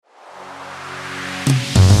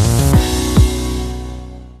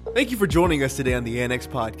Thank you for joining us today on the Annex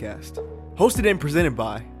Podcast, hosted and presented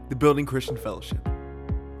by the Building Christian Fellowship.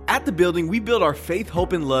 At the Building, we build our faith,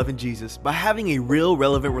 hope, and love in Jesus by having a real,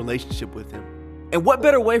 relevant relationship with Him. And what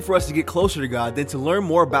better way for us to get closer to God than to learn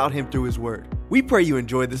more about Him through His Word? We pray you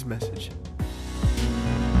enjoy this message.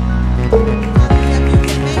 If you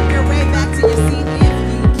can make your way back to your seat,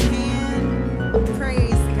 if you can,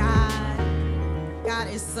 praise God. God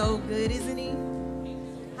is so good, isn't He?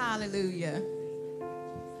 Hallelujah.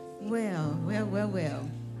 Well.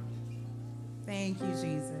 Thank you,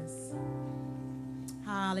 Jesus.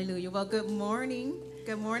 Hallelujah. Well, good morning.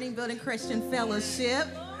 Good morning, Building Christian Fellowship.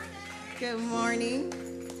 Good morning.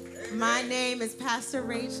 My name is Pastor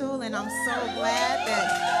Rachael, and I'm so glad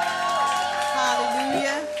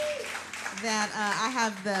that I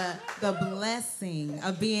have the blessing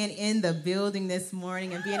of being in the building this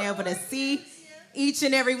morning and being able to see each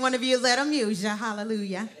and every one of you. Let them use you.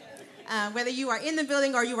 Hallelujah. Whether you are in the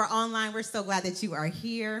building or you are online, we're so glad that you are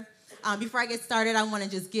here. Before I get started, I want to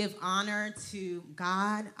just give honor to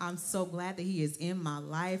God. I'm so glad that He is in my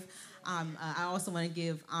life. I also want to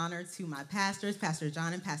give honor to my pastors, Pastor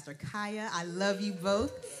John and Pastor Kaya. I love you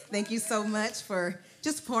both. Thank you so much for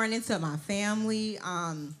just pouring into my family.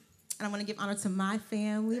 And I want to give honor to my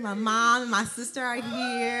family. My mom and my sister are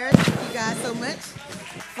here. Thank you guys so much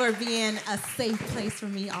for being a safe place for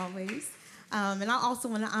me always. And I also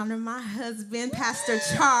want to honor my husband, Pastor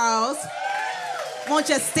Charles. Won't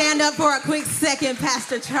you stand up for a quick second,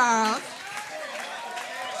 Pastor Charles?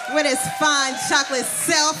 With his fine chocolate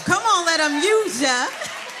self. Come on, let him use ya.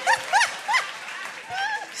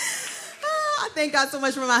 I thank God so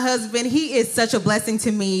much for my husband. He is such a blessing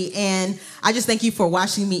to me. And I just thank you for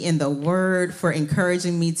washing me in the Word, for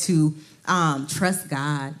encouraging me to trust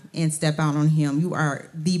God and step out on Him. You are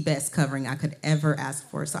the best covering I could ever ask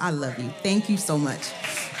for. So I love you. Thank you so much.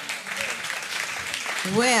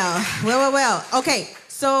 Well. Okay,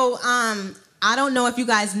 so I don't know if you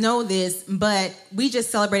guys know this, but we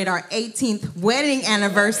just celebrated our 18th wedding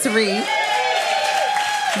anniversary.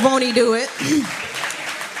 Won't he do it?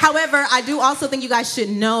 However, I do also think you guys should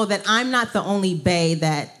know that I'm not the only bae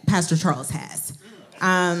that Pastor Charles has.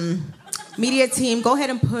 Media team, go ahead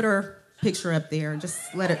and put her picture up there. Just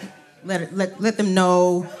let them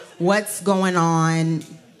know what's going on.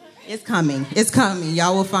 It's coming.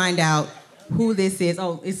 Y'all will find out who this is.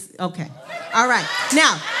 Oh, it's okay. All right.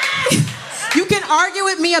 Now, you can argue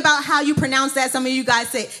with me about how you pronounce that. Some of you guys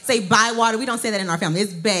say Bywater. We don't say that in our family.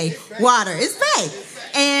 It's Bay. Water. It's Bay.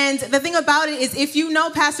 And the thing about it is, if you know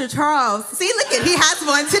Pastor Charles, see, look at, he has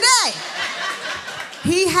one today.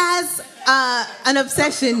 He has an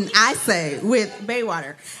obsession, I say, with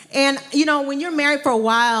Baywater. And, you know, when you're married for a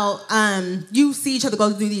while, you see each other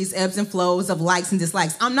go through these ebbs and flows of likes and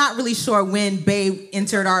dislikes. I'm not really sure when Bay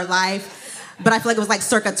entered our life, but I feel like it was like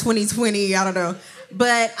circa 2020. I don't know.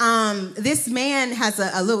 But this man has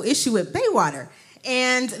a little issue with Baywater.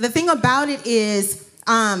 And the thing about it is,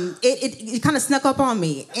 it kind of snuck up on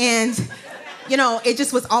me. And, you know, it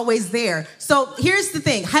just was always there. So here's the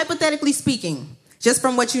thing. Hypothetically speaking, just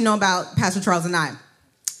from what you know about Pastor Charles and I,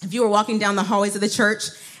 if you were walking down the hallways of the church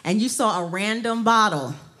and you saw a random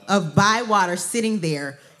bottle of Bywater sitting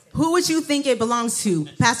there, who would you think it belongs to,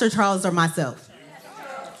 Pastor Charles or myself?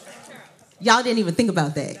 Y'all didn't even think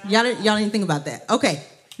about that. Y'all didn't even think about that. Okay.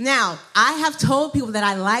 Now, I have told people that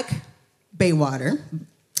I like Baywater.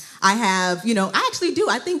 I have, I actually do.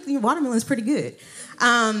 I think the watermelon is pretty good.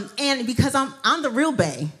 And because I'm the real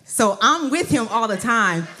Bay, so I'm with him all the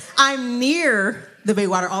time. I'm near the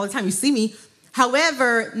Baywater all the time. You see me.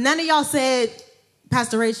 However, none of y'all said,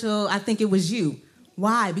 Pastor Rachael, I think it was you.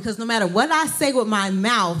 Why? Because no matter what I say with my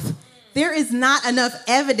mouth, there is not enough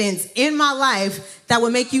evidence in my life that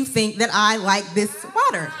would make you think that I like this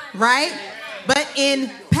water, right? But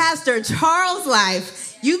in Pastor Charles'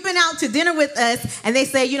 life, you've been out to dinner with us, and they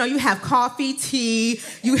say, you have coffee, tea,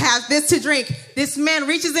 you have this to drink. This man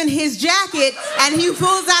reaches in his jacket, and he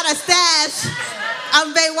pulls out a stash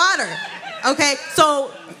of Baywater. Okay,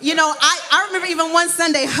 so, I remember even one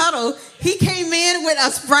Sunday huddle, he came in with a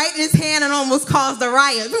Sprite in his hand and almost caused a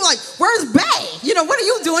riot. People were like, where's Bay? What are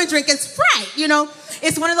you doing drinking Sprite?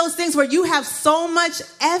 It's one of those things where you have so much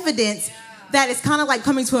evidence that it's kind of like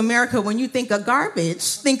coming to America. When you think of garbage,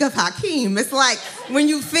 think of Hakeem. It's like when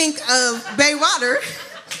you think of Baywater,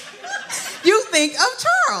 you think of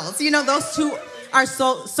Charles. Those two are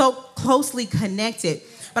so closely connected.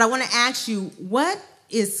 But I want to ask you, what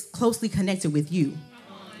is closely connected with you?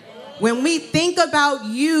 When we think about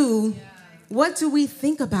you, what do we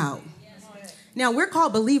think about? Now, we're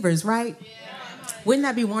called believers, right? Wouldn't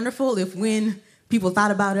that be wonderful if when people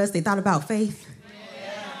thought about us, they thought about faith?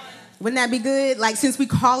 Wouldn't that be good? Like, since we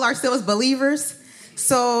call ourselves believers.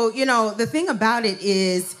 So, the thing about it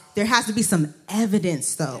is there has to be some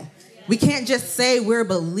evidence, though. We can't just say we're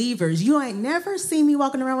believers. You ain't never seen me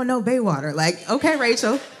walking around with no bay water. Like, okay,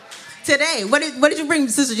 Rachel. Today, what did you bring,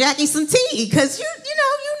 Sister Jackie? Some tea. Because, you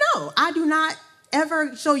know, I do not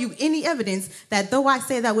ever show you any evidence that though I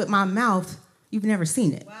say that with my mouth, you've never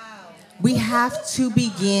seen it. Wow. We have to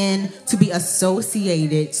begin to be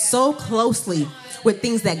associated so closely with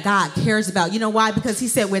things that God cares about. You know why? Because he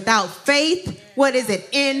said, without faith, what is it?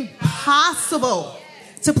 Impossible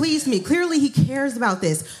to please me. Clearly, he cares about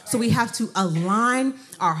this. So we have to align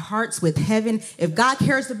our hearts with heaven. If God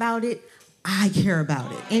cares about it, I care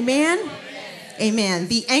about it. Amen? Amen.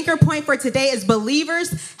 The anchor point for today is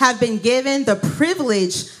believers have been given the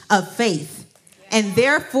privilege of faith. And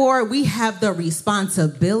therefore, we have the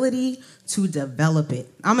responsibility to develop it.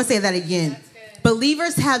 I'm going to say that again.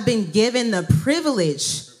 Believers have been given the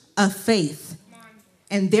privilege of faith.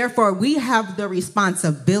 And therefore, we have the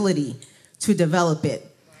responsibility to develop it.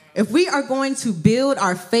 If we are going to build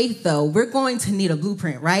our faith, though, we're going to need a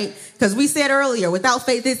blueprint, right? Because we said earlier, without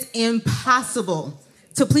faith, it's impossible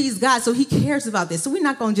to please God. So he cares about this. So we're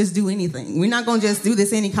not going to just do anything. We're not going to just do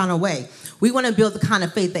this any kind of way. We want to build the kind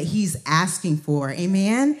of faith that he's asking for.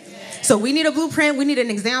 Amen? So we need a blueprint. We need an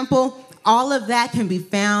example. All of that can be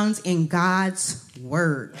found in God's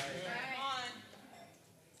word.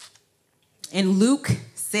 In Luke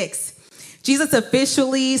 6, Jesus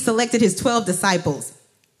officially selected his 12 disciples.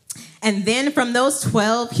 And then from those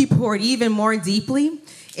 12, he poured even more deeply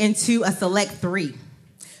into a select 3.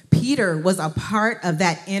 Peter was a part of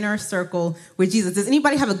that inner circle with Jesus. Does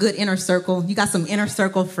anybody have a good inner circle? You got some inner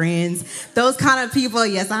circle friends. Those kind of people,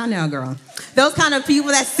 yes, I know, girl. Those kind of people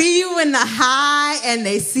that see you in the high and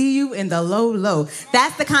they see you in the low.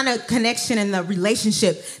 That's the kind of connection and the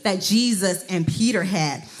relationship that Jesus and Peter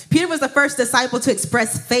had. Peter was the first disciple to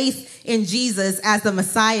express faith in Jesus as the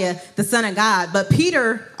Messiah, the Son of God. But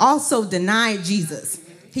Peter also denied Jesus.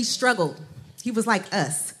 He struggled. He was like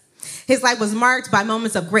us. His life was marked by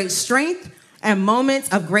moments of great strength and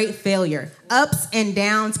moments of great failure. Ups and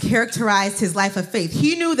downs characterized his life of faith.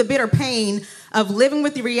 He knew the bitter pain of living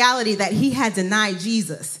with the reality that he had denied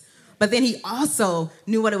Jesus. But then he also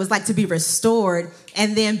knew what it was like to be restored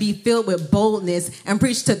and then be filled with boldness and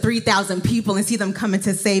preach to 3,000 people and see them come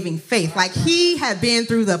into saving faith. Like, he had been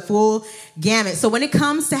through the full gamut. So when it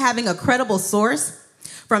comes to having a credible source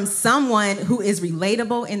from someone who is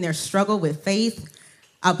relatable in their struggle with faith,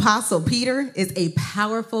 Apostle Peter is a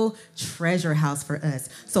powerful treasure house for us.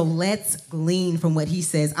 So let's glean from what he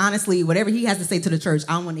says. Honestly, whatever he has to say to the church,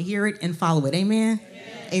 I want to hear it and follow it. Amen?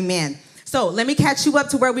 Amen. So let me catch you up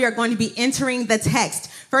to where we are going to be entering the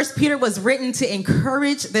text. First Peter was written to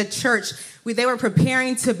encourage the church. They were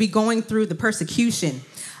preparing to be going through the persecution.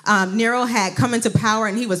 Nero had come into power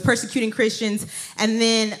and he was persecuting Christians. And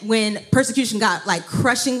then when persecution got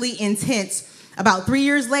crushingly intense, about 3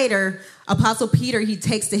 years later, Apostle Peter, he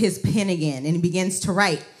takes to his pen again and he begins to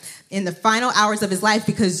write in the final hours of his life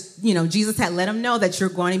because, Jesus had let him know that you're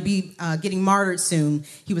going to be getting martyred soon.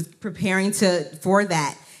 He was preparing for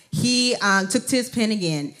that. He took to his pen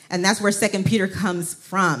again, and that's where 2 Peter comes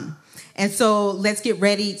from. And so let's get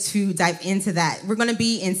ready to dive into that. We're going to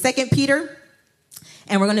be in 2 Peter,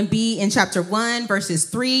 and we're going to be in chapter 1, verses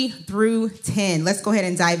 3 through 10. Let's go ahead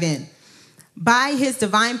and dive in. By his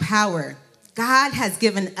divine power, God has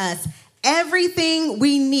given us everything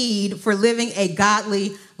we need for living a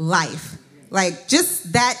godly life.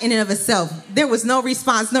 Just that in and of itself. There was no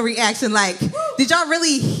response, no reaction. Did y'all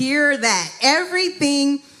really hear that?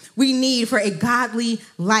 Everything we need for a godly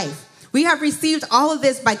life. We have received all of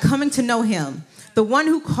this by coming to know him, the one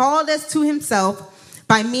who called us to himself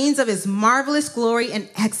by means of his marvelous glory and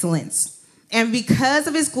excellence. And because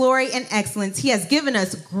of his glory and excellence, he has given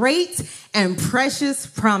us great and precious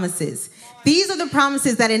promises. These are the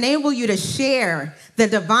promises that enable you to share the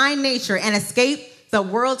divine nature and escape the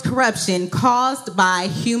world's corruption caused by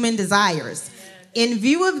human desires. In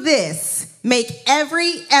view of this, make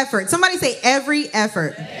every effort. Somebody say every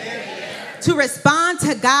effort. To respond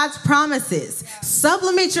to God's promises.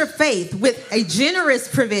 Supplement your faith with a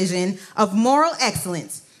generous provision of moral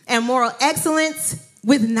excellence, and moral excellence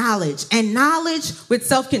with knowledge, and knowledge with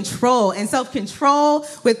self-control, and self-control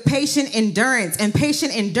with patient endurance, and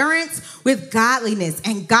patient endurance with godliness,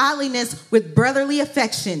 and godliness with brotherly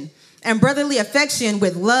affection, and brotherly affection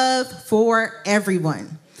with love for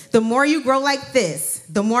everyone. The more you grow like this,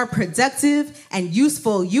 the more productive and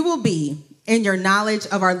useful you will be in your knowledge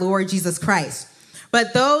of our Lord Jesus Christ.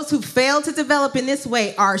 But those who fail to develop in this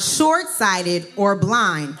way are short-sighted or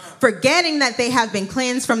blind, forgetting that they have been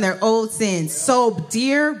cleansed from their old sins. So,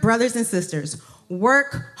 dear brothers and sisters,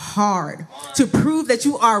 work hard to prove that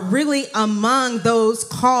you are really among those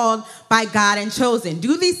called by God and chosen.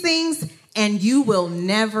 Do these things, and you will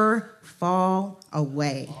never fall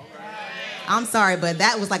away. I'm sorry, but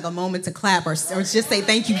that was like a moment to clap or just say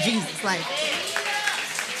thank you, Jesus. Like.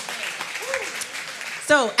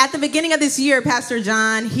 So at the beginning of this year, Pastor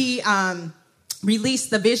John, he released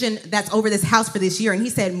the vision that's over this house for this year. And he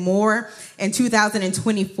said more in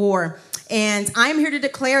 2024. And I'm here to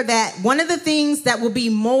declare that one of the things that will be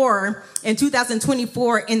more in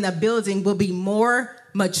 2024 in the building will be more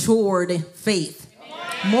matured faith.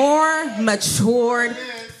 More matured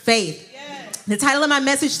faith. The title of my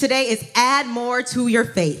message today is Add More to Your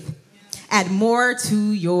Faith. Add more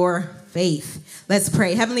to your faith. Let's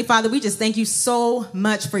pray. Heavenly Father, we just thank you so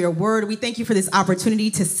much for your word. We thank you for this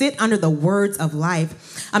opportunity to sit under the words of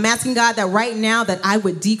life. I'm asking, God, that right now that I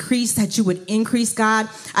would decrease, that you would increase, God.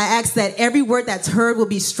 I ask that every word that's heard will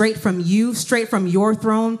be straight from you, straight from your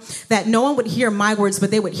throne, that no one would hear my words,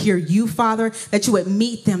 but they would hear you, Father, that you would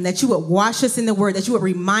meet them, that you would wash us in the word, that you would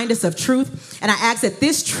remind us of truth. And I ask that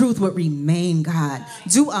this truth would remain, God.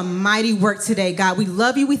 Do a mighty work today, God. We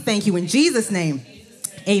love you. We thank you. In Jesus' name,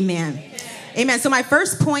 amen. Amen. So my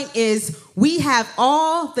first point is we have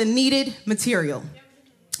all the needed material.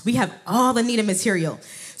 We have all the needed material.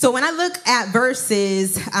 So when I look at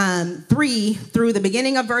verses 3 through the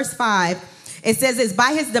beginning of verse 5, it says it's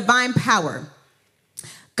by his divine power,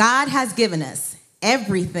 God has given us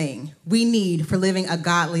everything we need for living a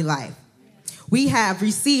godly life. We have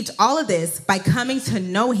received all of this by coming to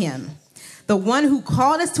know him, the one who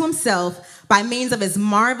called us to himself by means of his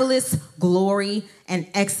marvelous glory and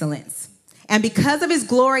excellence. And because of his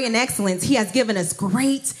glory and excellence, he has given us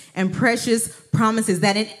great and precious promises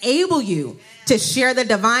that enable you to share the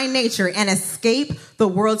divine nature and escape the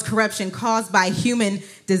world's corruption caused by human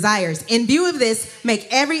desires. In view of this, make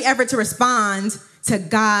every effort to respond to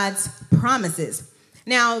God's promises.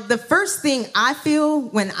 Now, the first thing I feel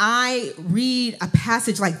when I read a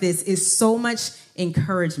passage like this is so much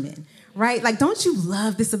encouragement. Right? Like, don't you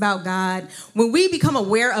love this about God? When we become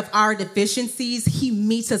aware of our deficiencies, he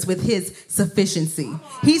meets us with his sufficiency.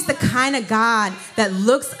 He's the kind of God that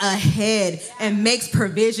looks ahead and makes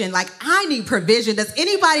provision. Like, I need provision. Does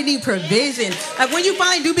anybody need provision? Like, when you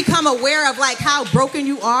finally do become aware of like how broken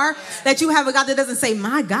you are, that you have a God that doesn't say,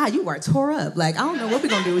 my God, you are tore up. Like, I don't know what we're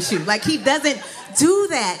going to do with you. Like, he doesn't do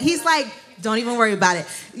that. He's like, don't even worry about it.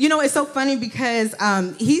 You know, it's so funny because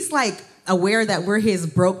he's like, aware that we're his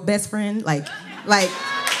broke best friend, like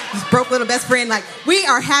his broke little best friend. Like, we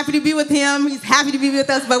are happy to be with him. He's happy to be with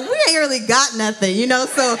us, but we ain't really got nothing, you know?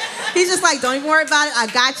 So he's just like, don't even worry about it. I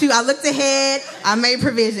got you. I looked ahead. I made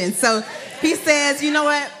provision. So he says, you know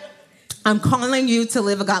what? I'm calling you to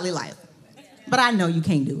live a godly life, but I know you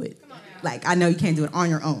can't do it. Like, I know you can't do it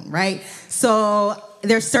on your own, right? So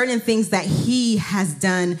there's certain things that he has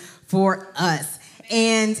done for us.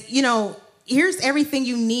 And, you know, here's everything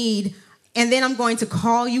you need. And then I'm going to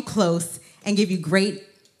call you close and give you great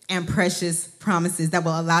and precious promises that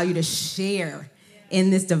will allow you to share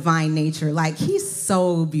in this divine nature. Like, he's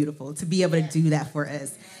so beautiful to be able to do that for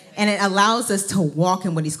us. And it allows us to walk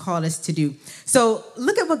in what he's called us to do. So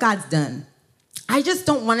look at what God's done. I just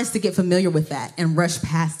don't want us to get familiar with that and rush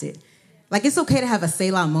past it. Like, it's okay to have a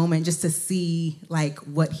Selah moment just to see like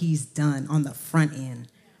what he's done on the front end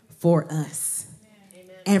for us.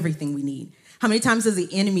 Amen. Everything we need. How many times does the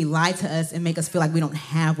enemy lie to us and make us feel like we don't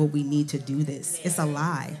have what we need to do this? It's a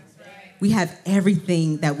lie. We have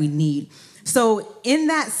everything that we need. So in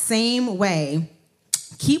that same way,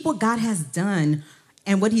 keep what God has done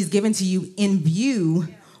and what he's given to you in view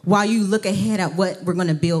while you look ahead at what we're going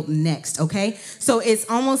to build next, okay? So it's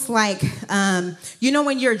almost like, you know,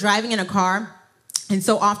 when you're driving in a car, and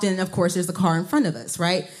so often, of course, there's a car in front of us,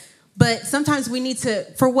 right? But sometimes we need to,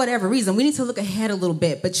 for whatever reason, we need to look ahead a little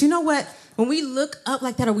bit. But you know what? When we look up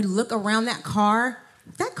like that or we look around that car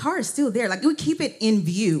is still there. Like, we keep it in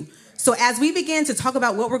view. So as we begin to talk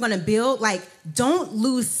about what we're going to build, like, don't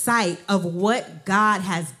lose sight of what God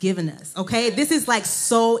has given us, okay? This is, like,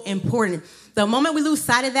 so important. The moment we lose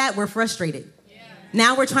sight of that, we're frustrated. Yeah.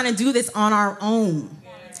 Now we're trying to do this on our own.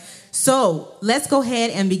 So let's go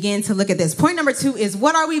ahead and begin to look at this. Point number 2 is,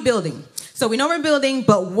 what are we building? So we know we're building,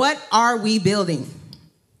 but what are we building?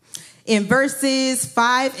 In verses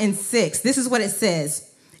 5 and 6, this is what it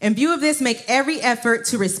says. In view of this, make every effort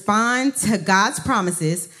to respond to God's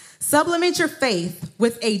promises. Supplement your faith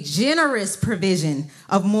with a generous provision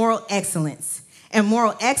of moral excellence, and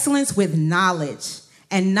moral excellence with knowledge,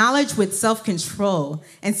 and knowledge with self-control,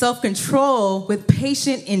 and self-control with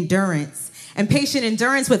patient endurance, and patient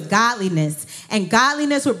endurance with godliness, and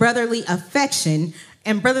godliness with brotherly affection,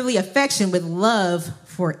 and brotherly affection with love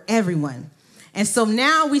for everyone. And so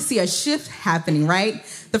now we see a shift happening, right?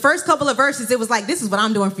 The first couple of verses, it was like, this is what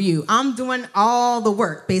I'm doing for you. I'm doing all the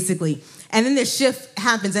work, basically. And then this shift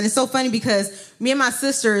happens. And it's so funny because me and my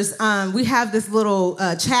sisters, we have this little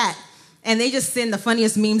chat, and they just send the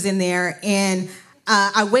funniest memes in there. And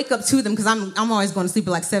I wake up to them because I'm always going to sleep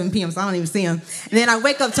at like 7 p.m., so I don't even see them. And then I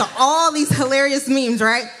wake up to all these hilarious memes,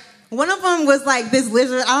 right? One of them was like this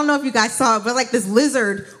lizard. I don't know if you guys saw it, but like this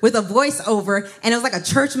lizard with a voiceover, and it was like a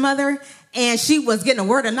church mother, and she was getting a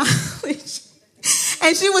word of knowledge.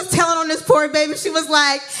 And she was telling on this poor baby. She was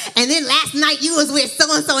like, and then last night you was with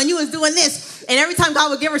so-and-so, and you was doing this. And every time God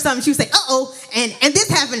would give her something, she would say, uh-oh, and this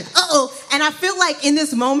happened, uh-oh. And I feel like in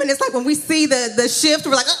this moment, it's like when we see the shift,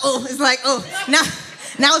 we're like, uh-oh. It's like, oh,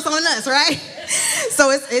 now it's on us, right?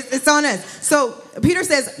 So it's on us. So Peter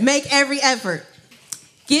says, make every effort.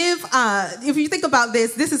 If you think about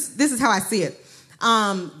this is how I see it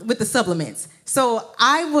with the supplements. So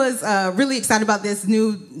I was really excited about this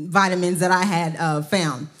new vitamins that I had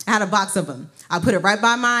found. I had a box of them. I put it right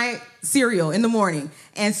by my cereal in the morning.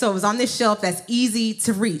 And so it was on this shelf that's easy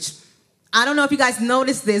to reach. I don't know if you guys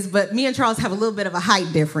noticed this, but me and Charles have a little bit of a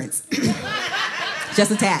height difference.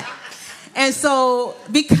 Just a tad. And so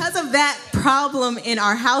because of that problem in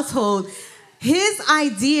our household, his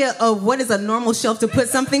idea of what is a normal shelf to put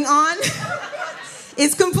something on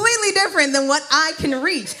is completely different than what I can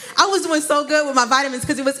reach. I was doing so good with my vitamins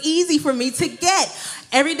because it was easy for me to get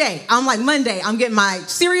every day. I'm like, Monday, I'm getting my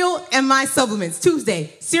cereal and my supplements.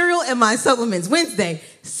 Tuesday, cereal and my supplements. Wednesday,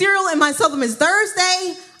 cereal and my supplements.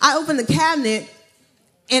 Thursday, I open the cabinet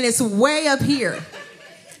and it's way up here.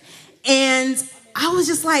 And I was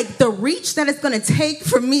just like, the reach that it's going to take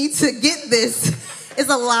for me to get this is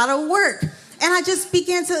a lot of work. And I just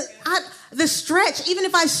began to, the stretch, even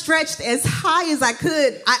if I stretched as high as I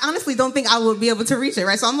could, I honestly don't think I would be able to reach it,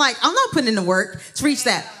 right? So I'm like, I'm not putting in the work to reach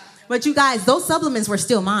that. But you guys, those supplements were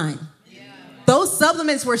still mine. Yeah. Those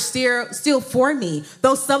supplements were still for me.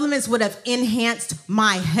 Those supplements would have enhanced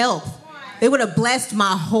my health. They would have blessed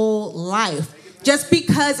my whole life. Just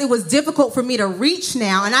because it was difficult for me to reach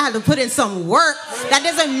now and I had to put in some work, that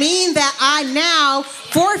doesn't mean that I now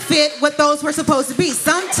forfeit what those were supposed to be.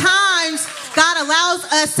 Sometimes God allows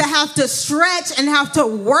us to have to stretch and have to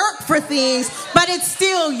work for things, but it's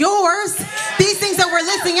still yours. These things that we're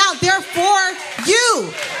listing out, they're for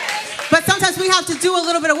you. But sometimes we have to do a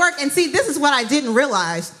little bit of work. And see, this is what I didn't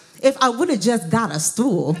realize. If I would have just got a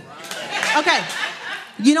stool. Okay,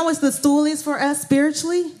 you know what the stool is for us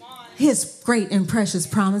spiritually? His great and precious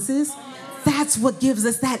promises. That's what gives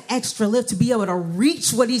us that extra lift to be able to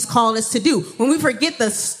reach what he's called us to do. When we forget the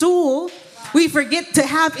stool, we forget to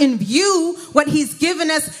have in view what he's given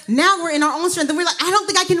us. Now we're in our own strength and we're like, I don't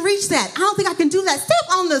think I can reach that. I don't think I can do that.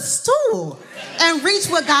 Step on the stool and reach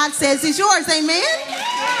what God says is yours. Amen?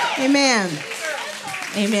 Amen.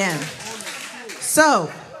 Amen.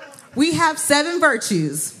 So we have 7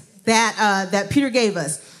 virtues that Peter gave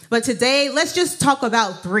us. But today, let's just talk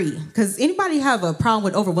about 3. Because anybody have a problem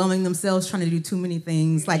with overwhelming themselves, trying to do too many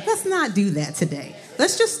things? Like, let's not do that today.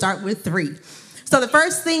 Let's just start with 3. So the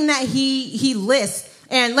first thing that he lists,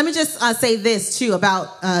 and let me just say this too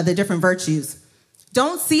about the different virtues.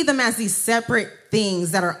 Don't see them as these separate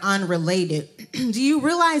things that are unrelated. Do you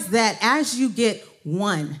realize that as you get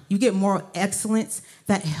one, you get moral excellence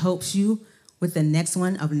that helps you with the next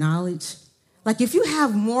one of knowledge? Like if you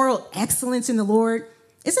have moral excellence in the Lord,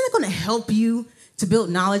 isn't it going to help you to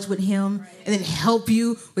build knowledge with him and then help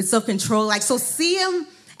you with self-control? Like, so see him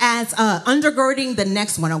as undergirding the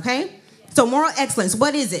next one, okay? So moral excellence,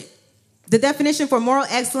 what is it? The definition for moral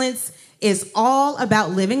excellence is all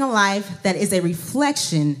about living a life that is a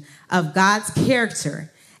reflection of God's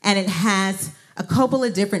character, and it has a couple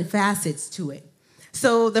of different facets to it.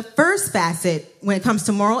 So the first facet, when it comes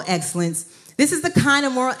to moral excellence, this is the kind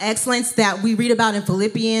of moral excellence that we read about in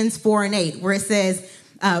Philippians 4:8, where it says,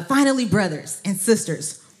 finally, brothers and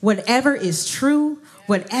sisters, whatever is true,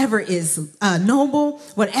 whatever is noble,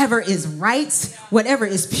 whatever is right, whatever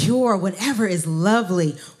is pure, whatever is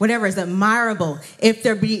lovely, whatever is admirable, if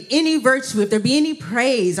there be any virtue, if there be any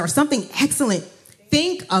praise or something excellent,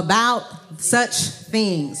 think about such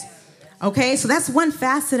things. Okay, so that's one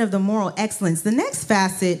facet of the moral excellence. The next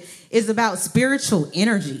facet is about spiritual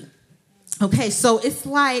energy. Okay, so it's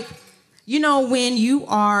like, you know, when you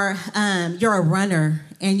are, you're a runner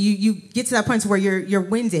and you get to that point where you're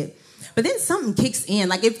winded, but then something kicks in.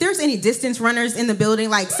 Like if there's any distance runners in the building,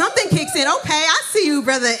 like something kicks in. Okay, I see you,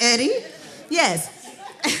 Brother Eddie. Yes.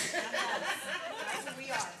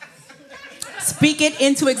 Speak it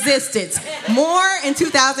into existence. More in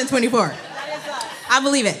 2024. I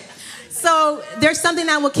believe it. So there's something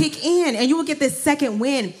that will kick in and you will get this second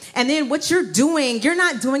wind. And then what you're doing, you're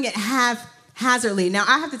not doing it haphazardly. Now,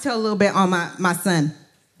 I have to tell a little bit on my son.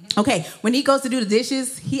 Okay, when he goes to do the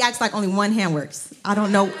dishes, he acts like only one hand works. I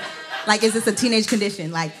don't know. Like, is this a teenage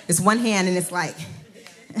condition? Like, it's one hand and it's like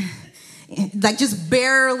just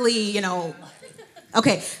barely,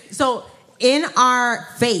 Okay, so in our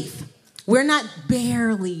faith, we're not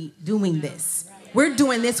barely doing this. We're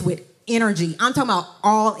doing this with energy. I'm talking about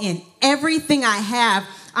all in. Everything I have,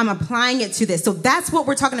 I'm applying it to this. So that's what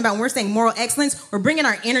we're talking about when we're saying moral excellence. We're bringing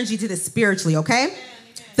our energy to this spiritually, okay?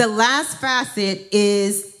 The last facet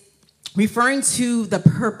is referring to the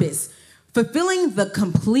purpose, fulfilling the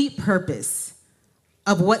complete purpose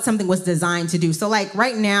of what something was designed to do. So like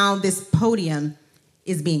right now, this podium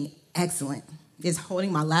is being excellent. It's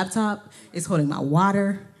holding my laptop. It's holding my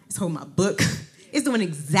water. It's holding my book. It's doing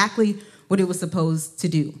exactly what it was supposed to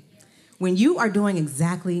do. When you are doing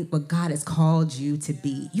exactly what God has called you to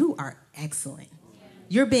be, you are excellent.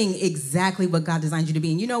 You're being exactly what God designed you to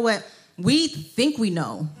be. And you know what? We think we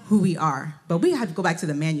know who we are, but we have to go back to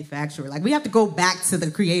the manufacturer. Like, we have to go back to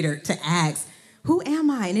the creator to ask, who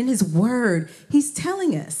am I? And in his word, he's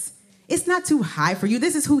telling us, it's not too high for you.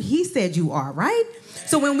 This is who he said you are, right?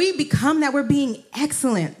 So when we become that, we're being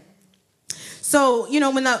excellent. So,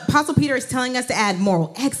 when the Apostle Peter is telling us to add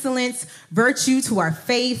moral excellence, virtue to our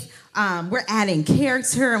faith, we're adding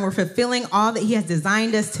character and we're fulfilling all that he has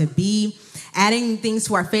designed us to be, adding things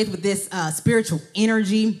to our faith with this spiritual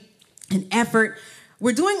energy and effort.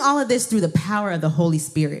 We're doing all of this through the power of the Holy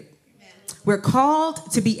Spirit. Amen. We're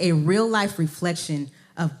called to be a real life reflection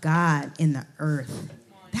of God in the earth.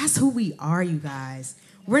 That's who we are, you guys.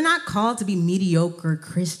 We're not called to be mediocre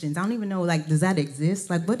Christians. I don't even know, does that exist?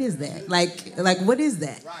 What is that? What is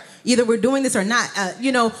that? Right. Either we're doing this or not.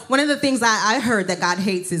 One of the things I heard that God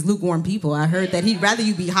hates is lukewarm people. I heard that he'd rather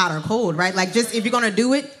you be hot or cold, right? Just if you're going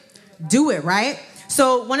to do it, right?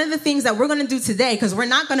 So one of the things that we're going to do today, because we're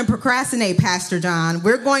not going to procrastinate, Pastor John,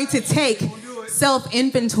 we're going to take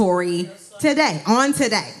self-inventory today,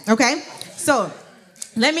 okay? So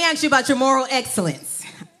let me ask you about your moral excellence.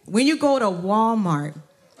 When you go to Walmart,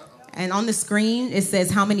 and on the screen, it says,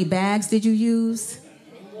 how many bags did you use?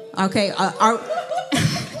 Okay.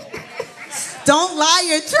 Don't lie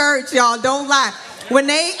in church, y'all. Don't lie. When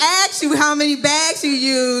they ask you how many bags you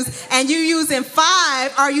use, and you using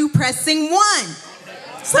 5, are you pressing 1?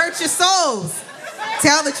 Search your souls.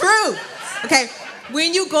 Tell the truth. Okay.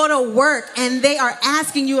 When you go to work, and they are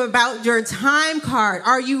asking you about your time card,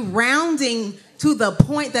 are you rounding to the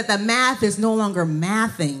point that the math is no longer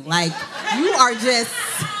mathing? You are just...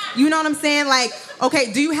 You know what I'm saying?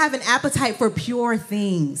 Okay, do you have an appetite for pure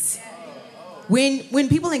things? When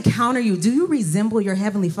people encounter you, do you resemble your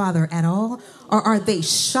Heavenly Father at all? Or are they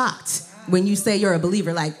shocked when you say you're a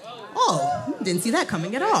believer? Oh, didn't see that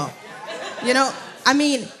coming at all.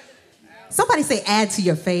 Somebody say add to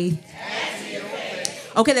your faith. Add to your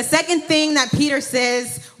faith. Okay, the second thing that Peter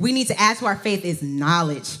says we need to add to our faith is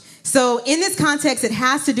knowledge. So in this context, it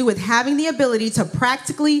has to do with having the ability to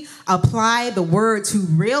practically apply the word to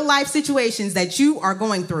real life situations that you are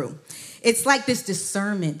going through. It's like this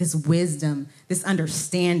discernment, this wisdom, this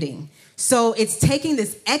understanding. So it's taking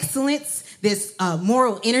this excellence, this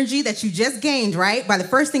moral energy that you just gained, right? By the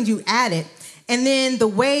first thing you added. And then the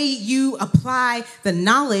way you apply the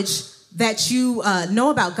knowledge that you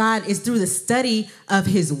know about God is through the study of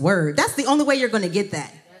his word. That's the only way you're going to get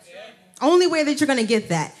that. Only way that you're going to get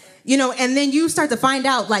that. And then you start to find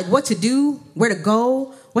out what to do, where to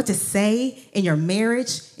go, what to say in your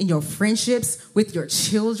marriage, in your friendships, with your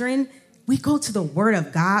children. We go to the word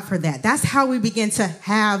of God for that. That's how we begin to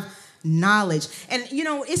have knowledge. And,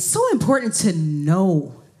 it's so important to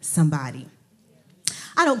know somebody.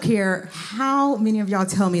 I don't care how many of y'all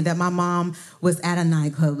tell me that my mom was at a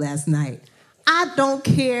nightclub last night. I don't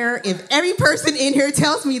care if every person in here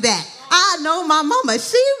tells me that. I know my mama,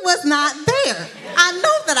 she was not there.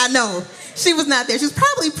 I know she was not there. She was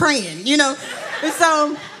probably praying, And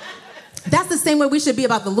so that's the same way we should be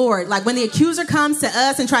about the Lord. When the accuser comes to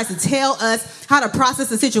us and tries to tell us how to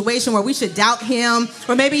process a situation where we should doubt him,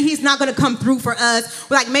 or maybe he's not going to come through for us,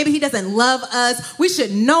 or maybe he doesn't love us, we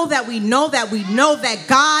should know that we know that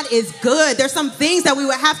God is good. There's some things that we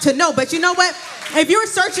would have to know. But you know what? If you're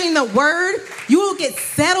searching the word, you will get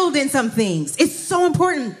settled in some things. It's so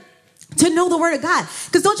important. to know the word of God.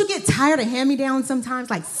 Because don't you get tired of hand-me-downs sometimes,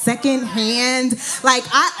 like secondhand? Like,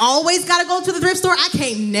 I always got to go to the thrift store. I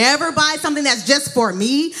can't never buy something that's just for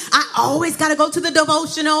me. I always got to go to the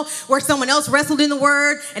devotional where someone else wrestled in the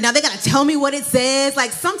word, and now they got to tell me what it says.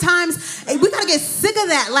 Like, sometimes we got to get sick of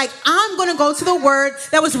that. Like, I'm going to go to the word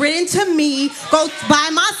that was written to me, go by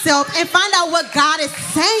myself, and find out what God is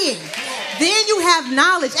saying. Then you have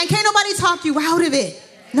knowledge, and can't nobody talk you out of it.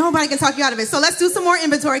 Nobody can talk you out of it. So let's do some more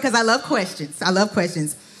inventory because I love questions. I love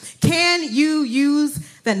questions. Can you use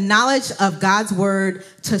the knowledge of God's word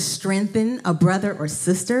to strengthen a brother or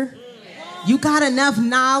sister? You got enough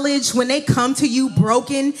knowledge when they come to you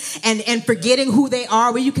broken and forgetting who they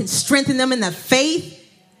are, where you can strengthen them in the faith?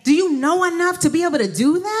 Do you know enough to be able to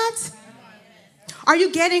do that? Are you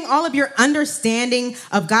getting all of your understanding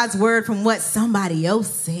of God's word from what somebody else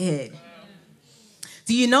said?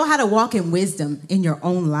 Do you know how to walk in wisdom in your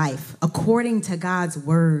own life according to God's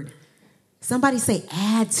word? Somebody say,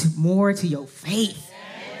 add more to your faith.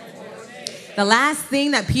 The last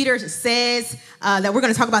thing that Peter says that we're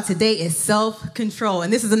going to talk about today is self-control.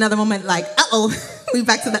 And this is another moment like, uh-oh. We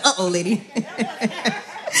back to the uh-oh lady.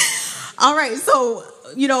 All right. So,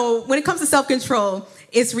 when it comes to self-control,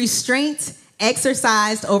 it's restraint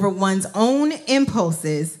exercised over one's own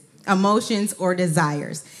impulses, emotions, or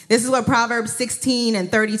desires. This is what Proverbs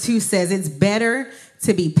 16:32 says. It's better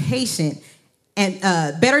to be patient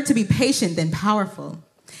than powerful.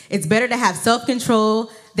 It's better to have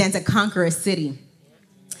self-control than to conquer a city.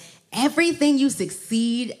 Everything you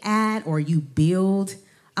succeed at or you build,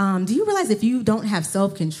 do you realize if you don't have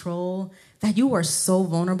self-control, that you are so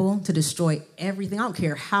vulnerable to destroy everything? I don't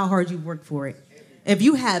care how hard you work for it. If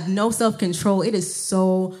you have no self-control, it is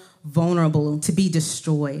so vulnerable to be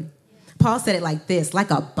destroyed. Paul said it like this: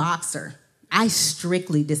 like a boxer, I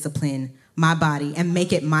strictly discipline my body and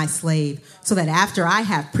make it my slave, so that after I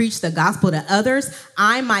have preached the gospel to others,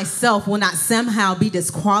 I myself will not somehow be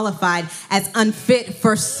disqualified as unfit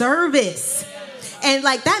for service. And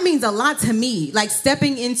like, that means a lot to me, like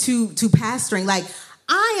stepping into pastoring. Like,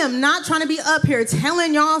 I am not trying to be up here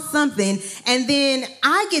telling y'all something and then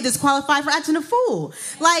I get disqualified for acting a fool.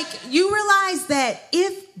 Like, you realize that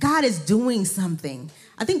if God is doing something,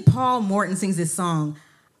 I think Paul Morton sings this song,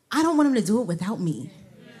 I don't want him to do it without me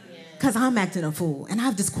because I'm acting a fool and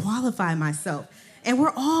I've disqualified myself. And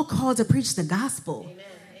we're all called to preach the gospel.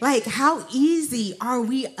 Like, how easy are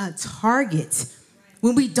we a target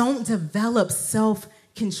when we don't develop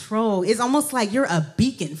self-control? It's almost like you're a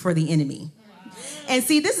beacon for the enemy. And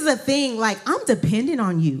see, this is a thing, like, I'm dependent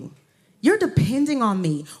on you. You're depending on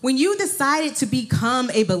me. When you decided to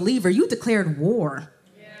become a believer, you declared war.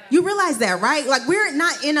 You realize that, right? Like, we're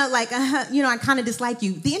not in a, like, I kind of dislike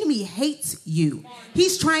you. The enemy hates you.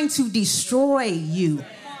 He's trying to destroy you.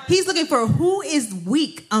 He's looking for who is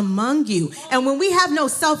weak among you. And when we have no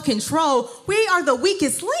self-control, we are the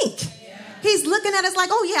weakest link. He's looking at us like,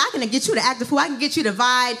 oh, yeah, I can get you to act a fool. I can get you to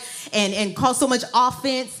divide and cause so much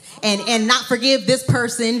offense and not forgive this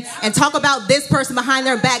person and talk about this person behind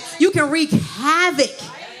their back. You can wreak havoc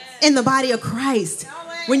in the body of Christ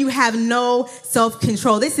when you have no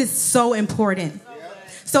self-control. This is so important.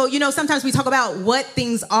 So, sometimes we talk about what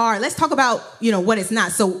things are. Let's talk about, what it's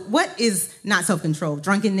not. So what is not self-control?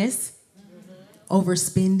 Drunkenness,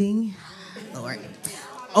 overspending, Lord,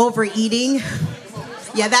 overeating.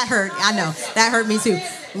 Yeah, that hurt. I know. That hurt me too.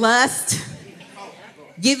 Lust,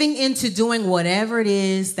 giving into doing whatever it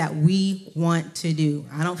is that we want to do.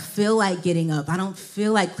 I don't feel like getting up. I don't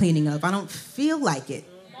feel like cleaning up. I don't feel like it.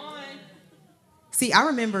 See, I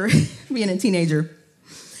remember being a teenager,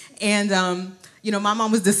 and, my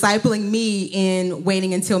mom was discipling me in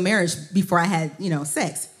waiting until marriage before I had,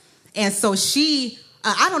 sex. And so she,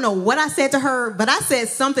 I don't know what I said to her, but I said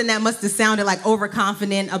something that must have sounded like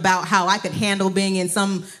overconfident about how I could handle being in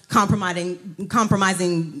some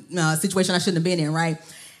compromising situation I shouldn't have been in, right?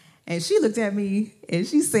 And she looked at me and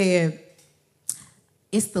she said,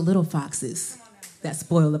 it's the little foxes that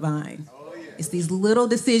spoil the vine. It's these little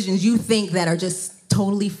decisions you think that are just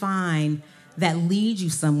totally fine that lead you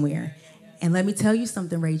somewhere. And let me tell you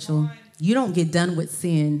something, Rachel. You don't get done with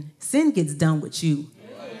sin. Sin gets done with you.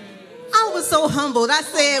 I was so humbled. I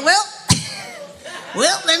said,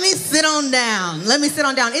 well, let me sit on down.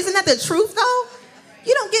 Isn't that the truth, though?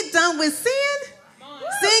 You don't get done with sin.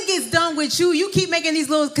 Sin gets done with you. You keep making these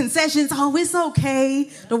little concessions. Oh, it's okay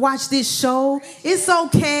to watch this show. It's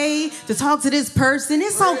okay to talk to this person.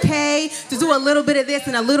 It's okay to do a little bit of this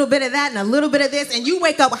and a little bit of that and a little bit of this. And you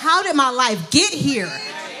wake up, how did my life get here?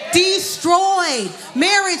 Destroyed.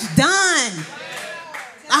 Marriage done.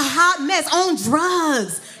 A hot mess. On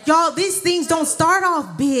drugs. Y'all, these things don't start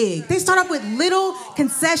off big. They start off with little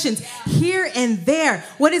concessions here and there.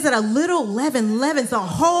 What is it? A little leaven leavens a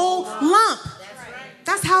whole lump.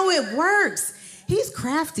 That's how it works. He's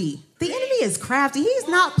crafty. The enemy is crafty. He's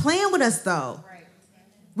not playing with us, though.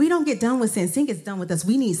 We don't get done with sin. Sin gets done with us.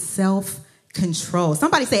 We need self-control.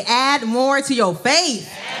 Somebody say, add more to your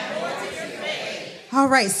faith. All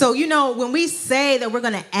right, so, when we say that we're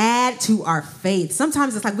going to add to our faith,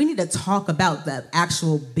 sometimes it's like we need to talk about the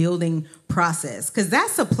actual building process, because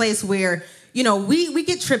that's a place where, we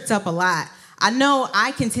get tripped up a lot. I know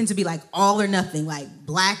I can tend to be like all or nothing, like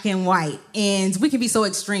black and white, and we can be so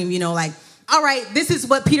extreme, like, all right, this is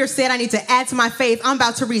what Peter said I need to add to my faith. I'm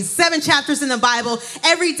about to read 7 chapters in the Bible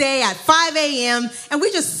every day at 5 a.m. And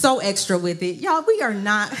we just so extra with it. Y'all, we are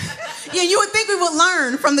not. Yeah, you would think we would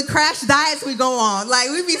learn from the crash diets we go on. Like,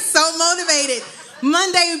 we'd be so motivated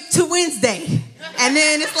Monday to Wednesday. And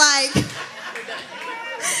then it's like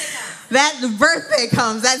that birthday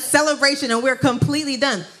comes, that celebration, and we're completely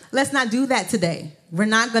done. Let's not do that today. We're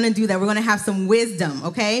not going to do that. We're going to have some wisdom,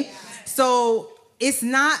 okay? So it's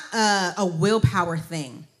not a willpower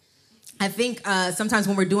thing. I think sometimes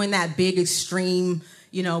when we're doing that big extreme,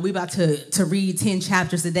 we about to read 10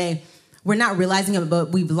 chapters a day, we're not realizing it,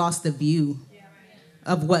 but we've lost the view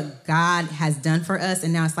of what God has done for us.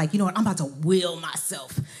 And now it's like, I'm about to will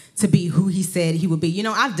myself to be who he said he would be.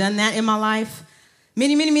 I've done that in my life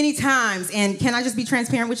many, many, many times. And can I just be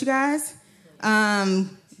transparent with you guys?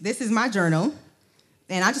 This is my journal.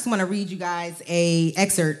 And I just want to read you guys a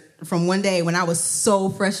excerpt from one day when I was so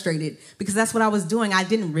frustrated, because that's what I was doing. I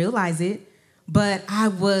didn't realize it, but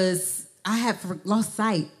I had lost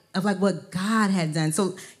sight of like what God had done.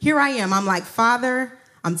 So here I am. I'm like, Father,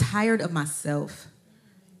 I'm tired of myself.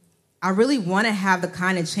 I really want to have the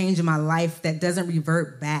kind of change in my life that doesn't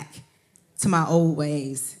revert back to my old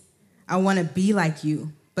ways. I want to be like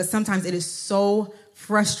you, but sometimes it is so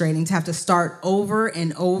frustrating to have to start over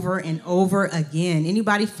and over and over again.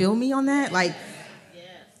 Anybody feel me on that? Like,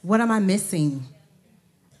 what am I missing?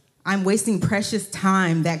 I'm wasting precious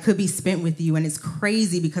time that could be spent with you. And it's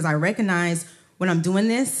crazy because I recognize when I'm doing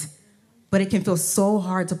this, but it can feel so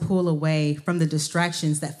hard to pull away from the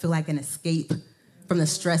distractions that feel like an escape from the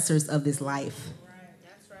stressors of this life.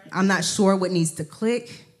 I'm not sure what needs to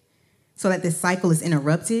click so that this cycle is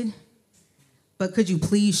interrupted, but could you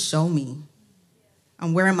please show me?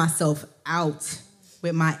 I'm wearing myself out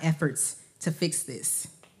with my efforts to fix this.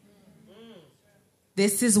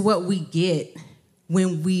 This is what we get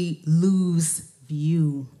when we lose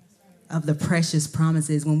view of the precious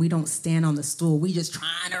promises, when we don't stand on the stool. We just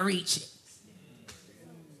trying to reach it.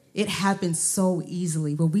 It happens so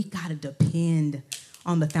easily, but we got to depend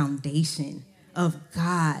on the foundation of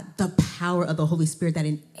God, the power of the Holy Spirit that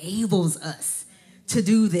enables us to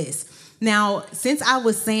do this. Now, since I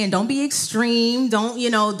was saying don't be extreme,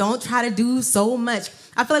 don't try to do so much.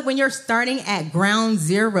 I feel like when you're starting at ground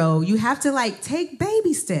zero, you have to take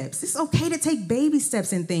baby steps. It's okay to take baby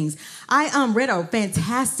steps in things. I read a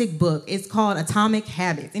fantastic book. It's called Atomic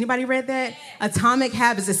Habits. Anybody read that? Atomic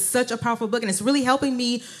Habits is such a powerful book, and it's really helping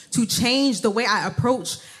me to change the way I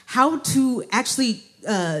approach how to actually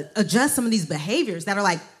adjust some of these behaviors that are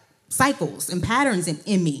like cycles and patterns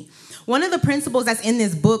in me. One of the principles that's in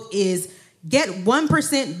this book is get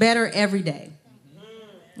 1% better every day.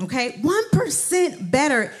 Okay, 1%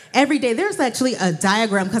 better every day. There's actually a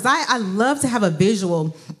diagram, because I love to have a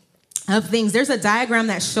visual of things. There's a diagram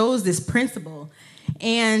that shows this principle.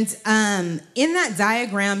 And in that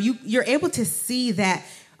diagram, you're able to see that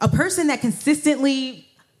a person that consistently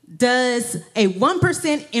does a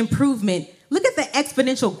 1% improvement, look at the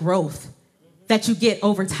exponential growth that you get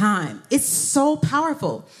over time. It's so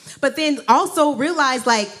powerful. But then also realize,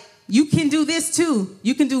 you can do this too.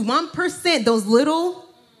 You can do 1%, those little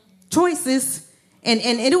choices, and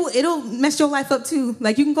it'll mess your life up too.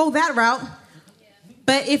 You can go that route.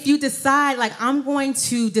 But if you decide, I'm going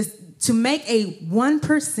to make a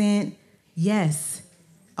 1%, yes,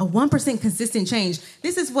 a 1% consistent change.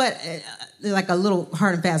 This is what, a little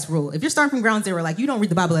hard and fast rule. If you're starting from ground zero, you don't read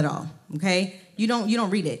the Bible at all, okay? You don't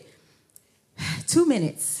read it. 2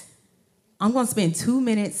 minutes. I'm going to spend 2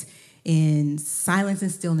 minutes in silence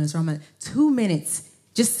and stillness, or I'm going to 2 minutes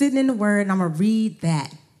just sitting in the Word, and I'm going to read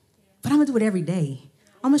that. But I'm going to do it every day.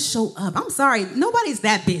 I'm going to show up. I'm sorry, nobody's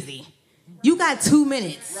that busy. You got 2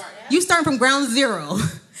 minutes. You starting from ground zero.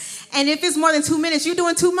 And if it's more than 2 minutes, you're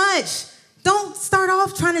doing too much. Don't start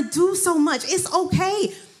off trying to do so much. It's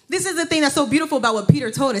okay. This is the thing that's so beautiful about what Peter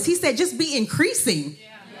told us. He said, just be increasing.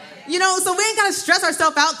 So we ain't got to stress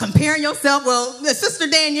ourselves out comparing yourself. Well, the Sister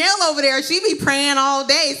Danielle over there, she be praying all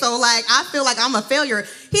day. So, I feel like I'm a failure.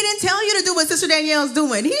 He didn't tell you to do what Sister Danielle's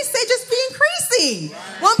doing. He said just be increasing.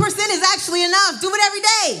 1% is actually enough. Do it every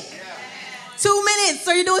day. 2 minutes,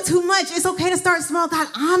 or you're doing too much. It's okay to start small. God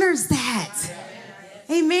honors that.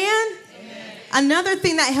 Amen? Another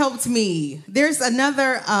thing that helped me, there's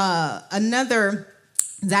another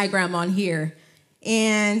diagram on here.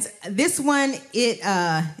 And this one,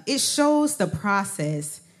 it shows the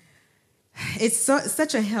process. It's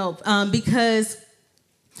such a help because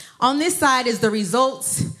on this side is the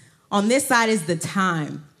results. On this side is the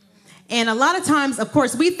time. And a lot of times, of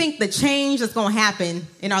course, we think the change that's going to happen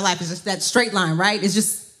in our life is just that straight line, right? It's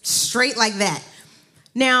just straight like that.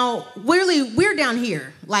 Now, we're down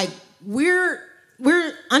here. We're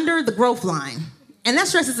under the growth line. And that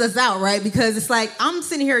stresses us out, right? Because it's like, I'm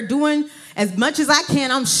sitting here doing as much as I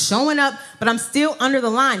can. I'm showing up, but I'm still under the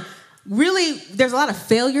line. Really, there's a lot of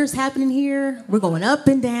failures happening here. We're going up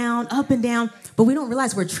and down, but we don't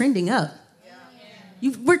realize we're trending up.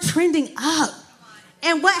 We're trending up.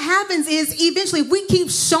 And what happens is eventually if we keep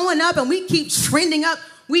showing up and we keep trending up,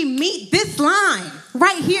 we meet this line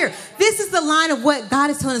right here. This is the line of what God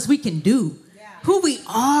is telling us we can do, who we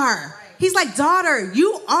are. He's like, daughter,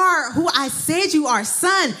 you are who I said you are.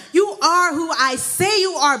 Son, you are who I say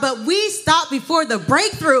you are. But we stop before the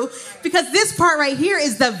breakthrough because this part right here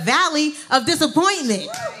is the valley of disappointment.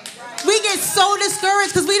 We get so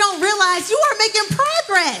discouraged because we don't realize you are making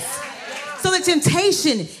progress. So the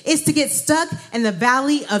temptation is to get stuck in the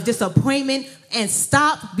valley of disappointment and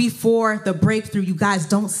stop before the breakthrough. You guys,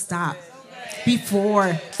 don't stop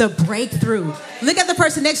before the breakthrough. Look at the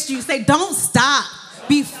person next to you. Say, don't stop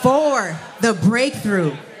before the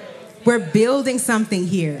breakthrough. We're building something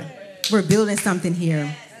here. We're building something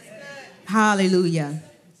here. Hallelujah.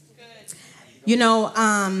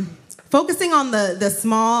 Focusing on the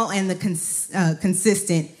small and the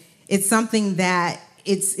consistent, it's something that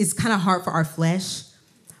it's kind of hard for our flesh,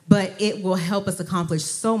 but it will help us accomplish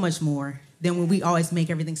so much more than when we always make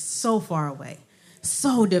everything so far away,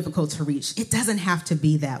 so difficult to reach. It doesn't have to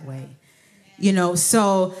be that way.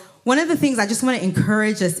 So one of the things I just want to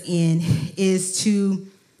encourage us in is to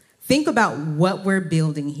think about what we're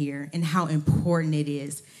building here and how important it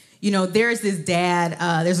is. There's this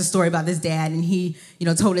dad, there's a story about this dad, and he,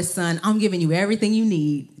 told his son, I'm giving you everything you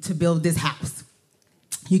need to build this house.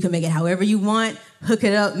 You can make it however you want, hook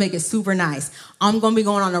it up, make it super nice. I'm going to be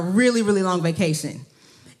going on a really, really long vacation.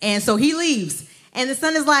 And so he leaves. And the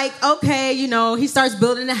son is like, okay, he starts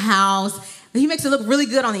building the house. He makes it look really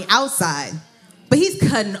good on the outside. But he's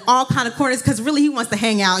cutting all kind of corners because really he wants to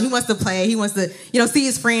hang out. He wants to play. He wants to, see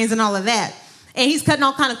his friends and all of that. And he's cutting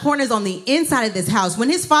all kind of corners on the inside of this house. When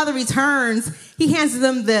his father returns, he hands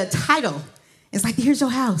them the title. It's like, here's your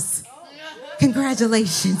house.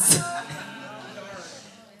 Congratulations.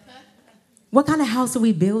 What kind of house are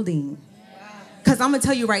we building? Because I'm going to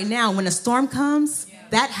tell you right now, when a storm comes,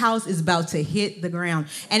 that house is about to hit the ground.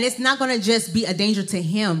 And it's not going to just be a danger to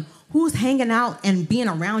him. Who's hanging out and being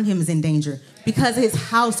around him is in danger because his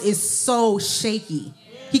house is so shaky.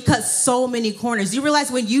 He cuts so many corners. You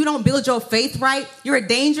realize when you don't build your faith right, you're a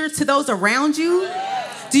danger to those around you?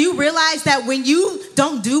 Do you realize that when you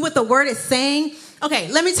don't do what the word is saying?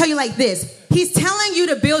 Okay, let me tell you like this. He's telling you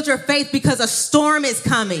to build your faith because a storm is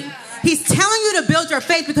coming. He's telling you to build your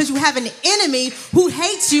faith because you have an enemy who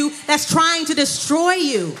hates you that's trying to destroy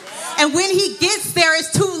you. And when he gets there,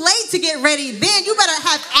 it's too late to get ready. Then you better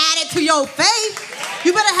have added to your faith.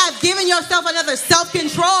 You better have given yourself another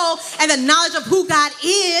self-control and the knowledge of who God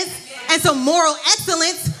is and some moral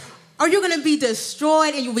excellence, or you're going to be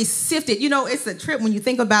destroyed and you'll be sifted. It's a trip when you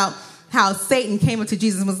think about how Satan came up to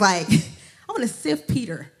Jesus and was like, I want to sift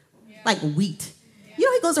Peter like wheat.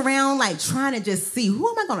 He goes around trying to just see, who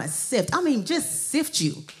am I going to sift? Just sift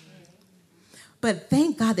you. But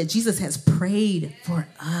thank God that Jesus has prayed for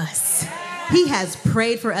us. He has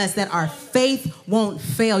prayed for us that our faith won't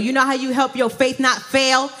fail. You know how you help your faith not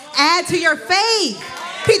fail? Add to your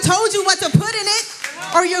faith. He told you what to put in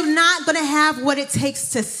it, or you're not going to have what it takes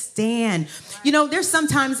to stand. There's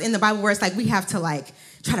sometimes in the Bible where it's like we have to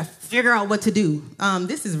try to figure out what to do.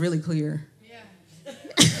 This is really clear. Yeah.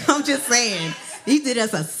 I'm just saying. He did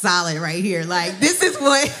us a solid right here. This is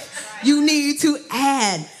what you need to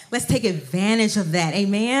add. Let's take advantage of that.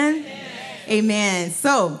 Amen? Amen.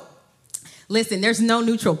 So, listen, there's no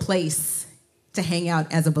neutral place to hang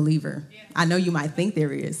out as a believer. I know you might think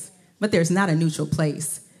there is, but there's not a neutral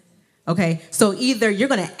place. Okay? So either you're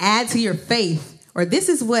going to add to your faith, or this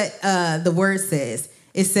is what the word says.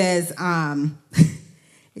 It says,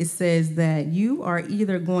 It says that you are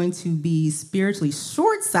either going to be spiritually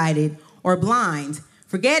short-sighted or blind,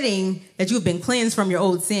 forgetting that you've been cleansed from your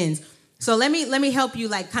old sins. So let me help you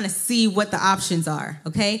like kind of see what the options are,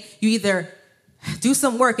 okay? You either do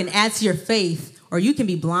some work and add to your faith, or you can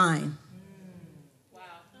be blind. Wow.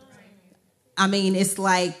 I mean, it's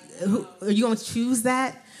like, are you going to choose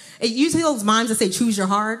that? Usually those moms that say choose your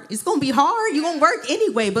heart, it's going to be hard. You're going to work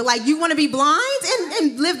anyway, but like you want to be blind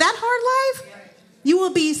and live that hard life? You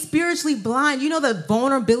will be spiritually blind. You know the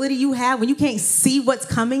vulnerability you have when you can't see what's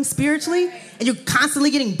coming spiritually, and you're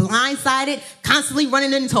constantly getting blindsided, constantly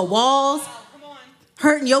running into walls,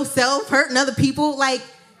 hurting yourself, hurting other people. Like,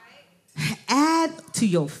 add to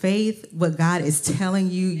your faith what God is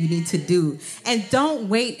telling you need to do. And don't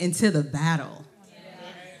wait until the battle.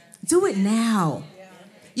 Do it now.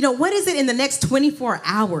 You know, what is it in the next 24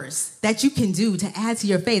 hours that you can do to add to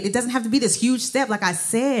your faith? It doesn't have to be this huge step, like I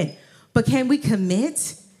said. But can we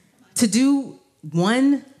commit to do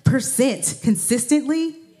 1%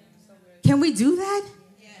 consistently? Can we do that?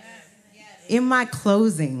 In my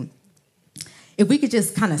closing, if we could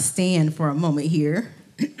just kind of stand for a moment here,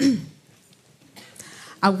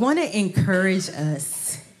 I want to encourage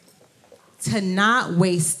us to not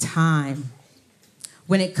waste time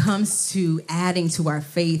when it comes to adding to our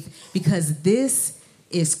faith, because this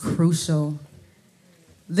is crucial.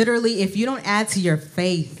 Literally, if you don't add to your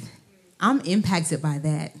faith, I'm impacted by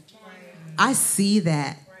that. I see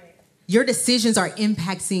that. Your decisions are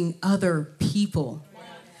impacting other people.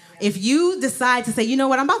 If you decide to say, you know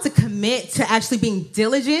what, I'm about to commit to actually being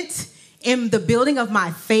diligent in the building of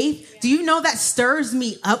my faith, do you know that stirs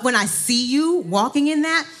me up when I see you walking in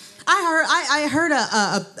that? I heard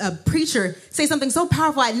a preacher say something so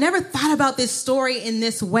powerful. I never thought about this story in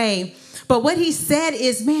this way. But what he said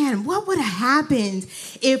is, man, what would have happened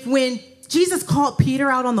if when Jesus called Peter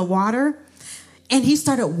out on the water and he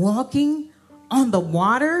started walking on the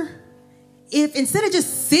water, if instead of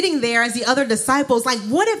just sitting there as the other disciples, like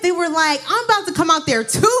what if they were like, I'm about to come out there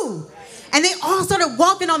too? And they all started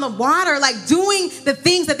walking on the water, like doing the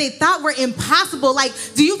things that they thought were impossible. Like,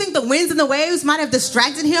 do you think the winds and the waves might have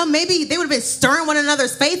distracted him? Maybe they would have been stirring one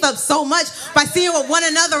another's faith up so much by seeing what one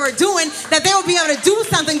another are doing that they would be able to do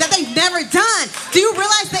something that they've never done. Do you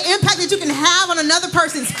realize the impact that you can have on another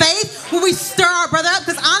person's faith when we stir our brother up?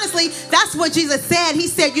 Because honestly, that's what Jesus said. He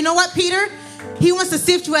said, you know what, Peter? He wants to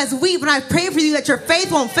sift you as wheat, but I pray for you that your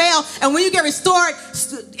faith won't fail. And when you get restored,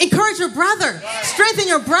 encourage your brother. Strengthen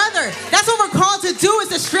your brother. That's what we're called to do, is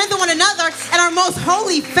to strengthen one another in our most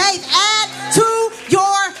holy faith. Add to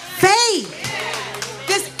your faith.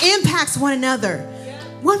 This impacts one another.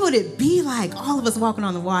 What would it be like, all of us walking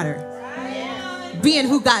on the water? Being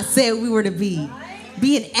who God said we were to be.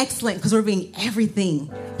 Being excellent because we're being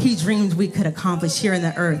everything He dreamed we could accomplish here on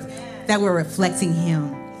the earth, that we're reflecting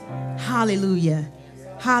Him. Hallelujah.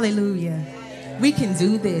 Hallelujah. We can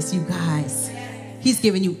do this, you guys. He's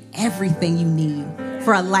given you everything you need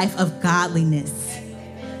for a life of godliness.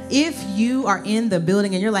 If you are in the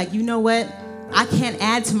building and you're like, you know what? I can't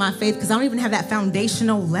add to my faith because I don't even have that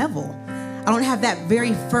foundational level. I don't have that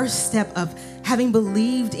very first step of having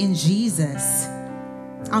believed in Jesus.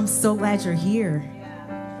 I'm so glad you're here.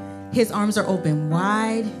 His arms are open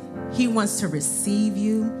wide. He wants to receive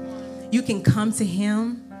you. You can come to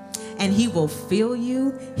Him and He will fill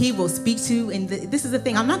you. He will speak to you. And this is the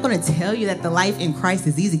thing. I'm not going to tell you that the life in Christ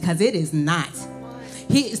is easy, because it is not.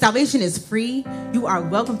 Salvation is free. You are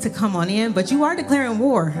welcome to come on in, but you are declaring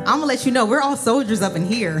war. I'm going to let you know, we're all soldiers up in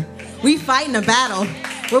here. We fighting a battle.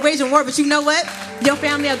 We're waging war, but you know what? Your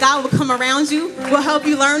family of God will come around you. We'll help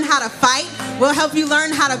you learn how to fight. We'll help you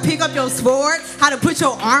learn how to pick up your sword, how to put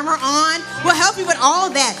your armor on. We'll help you with all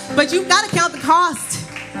of that. But you've got to count the cost,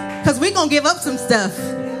 because we're going to give up some stuff.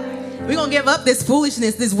 We're going to give up this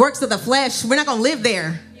foolishness, this works of the flesh. We're not going to live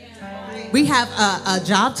there. We have a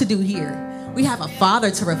job to do here. We have a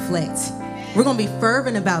Father to reflect. We're going to be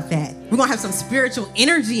fervent about that. We're going to have some spiritual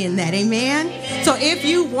energy in that. Amen. So if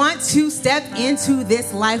you want to step into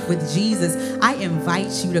this life with Jesus, I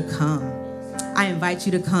invite you to come. I invite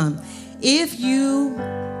you to come. If you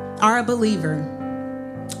are a believer,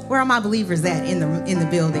 where are my believers at in the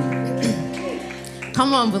building?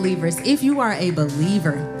 Come on, believers. If you are a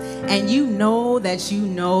believer and you know that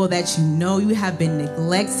you have been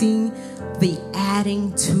neglecting the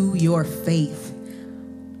adding to your faith,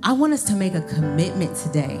 I want us to make a commitment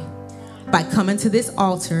today by coming to this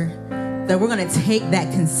altar that we're going to take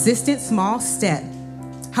that consistent small step,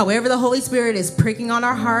 however the Holy Spirit is pricking on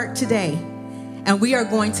our heart today, and we are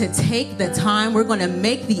going to take the time, we're going to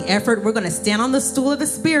make the effort, we're going to stand on the stool of the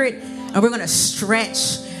Spirit, and we're going to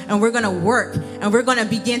stretch, and and we're going to work, and we're going to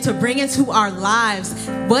begin to bring into our lives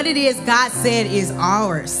what it is God said is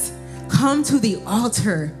ours. Come to the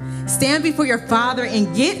altar. Stand before your Father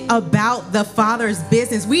and get about the Father's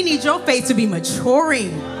business. We need your faith to be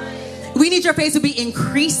maturing. We need your faith to be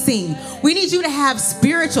increasing. We need you to have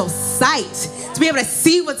spiritual sight, to be able to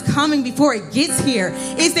see what's coming before it gets here.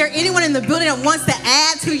 Is there anyone in the building that wants to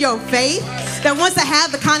add to your faith? That wants to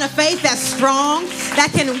have the kind of faith that's strong,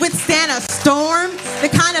 that can withstand a storm, the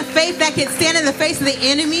kind of faith that can stand in the face of the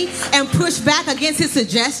enemy and push back against his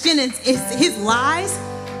suggestion and his lies?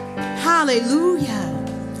 Hallelujah.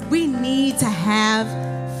 We need to have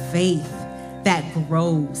faith that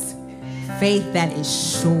grows, faith that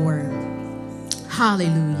is sure.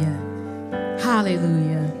 Hallelujah.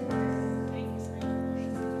 Hallelujah.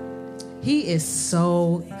 He is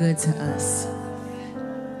so good to us.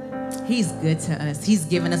 He's good to us. He's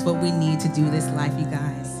given us what we need to do this life, you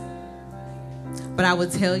guys. But I will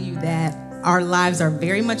tell you that our lives are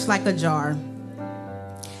very much like a jar.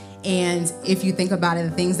 And if you think about it,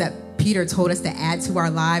 the things that Peter told us to add to our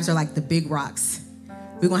lives are like the big rocks.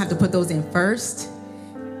 We're going to have to put those in first.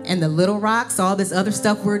 And the little rocks, all this other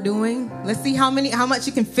stuff we're doing, let's see how much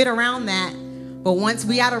you can fit around that. But once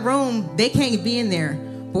we out of room, they can't be in there.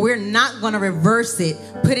 But we're not going to reverse it,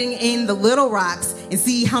 putting in the little rocks and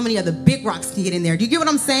see how many of the big rocks can get in there. Do you get what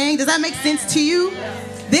I'm saying? Does that make sense to you?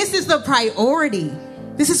 This is the priority.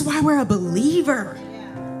 This is why we're a believer.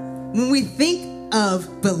 When we think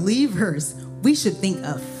of believers, we should think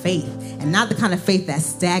of faith, and not the kind of faith that's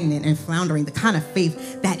stagnant and floundering, the kind of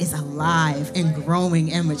faith that is alive and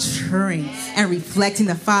growing and maturing and reflecting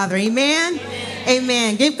the Father. Amen?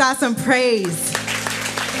 Amen. Give God some praise.